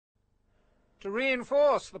To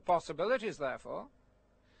reinforce the possibilities, therefore,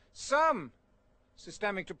 some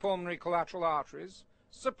systemic to pulmonary collateral arteries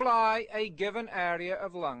supply a given area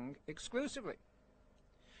of lung exclusively.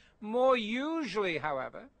 More usually,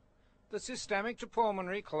 however, the systemic to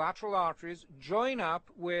pulmonary collateral arteries join up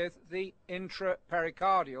with the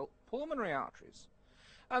intrapericardial pulmonary arteries,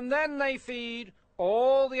 and then they feed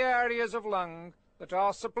all the areas of lung that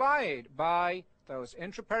are supplied by those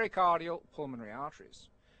intrapericardial pulmonary arteries.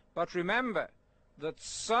 But remember that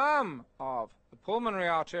some of the pulmonary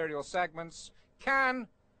arterial segments can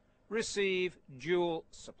receive dual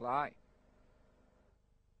supply.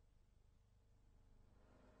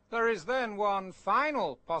 There is then one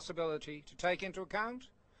final possibility to take into account,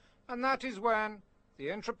 and that is when the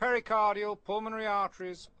intrapericardial pulmonary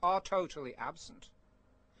arteries are totally absent.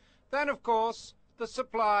 Then, of course, the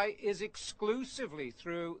supply is exclusively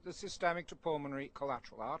through the systemic to pulmonary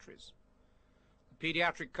collateral arteries. The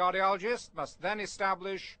pediatric cardiologist must then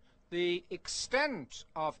establish the extent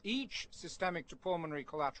of each systemic to pulmonary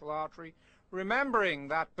collateral artery, remembering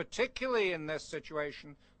that particularly in this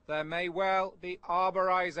situation there may well be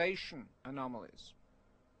arborization anomalies.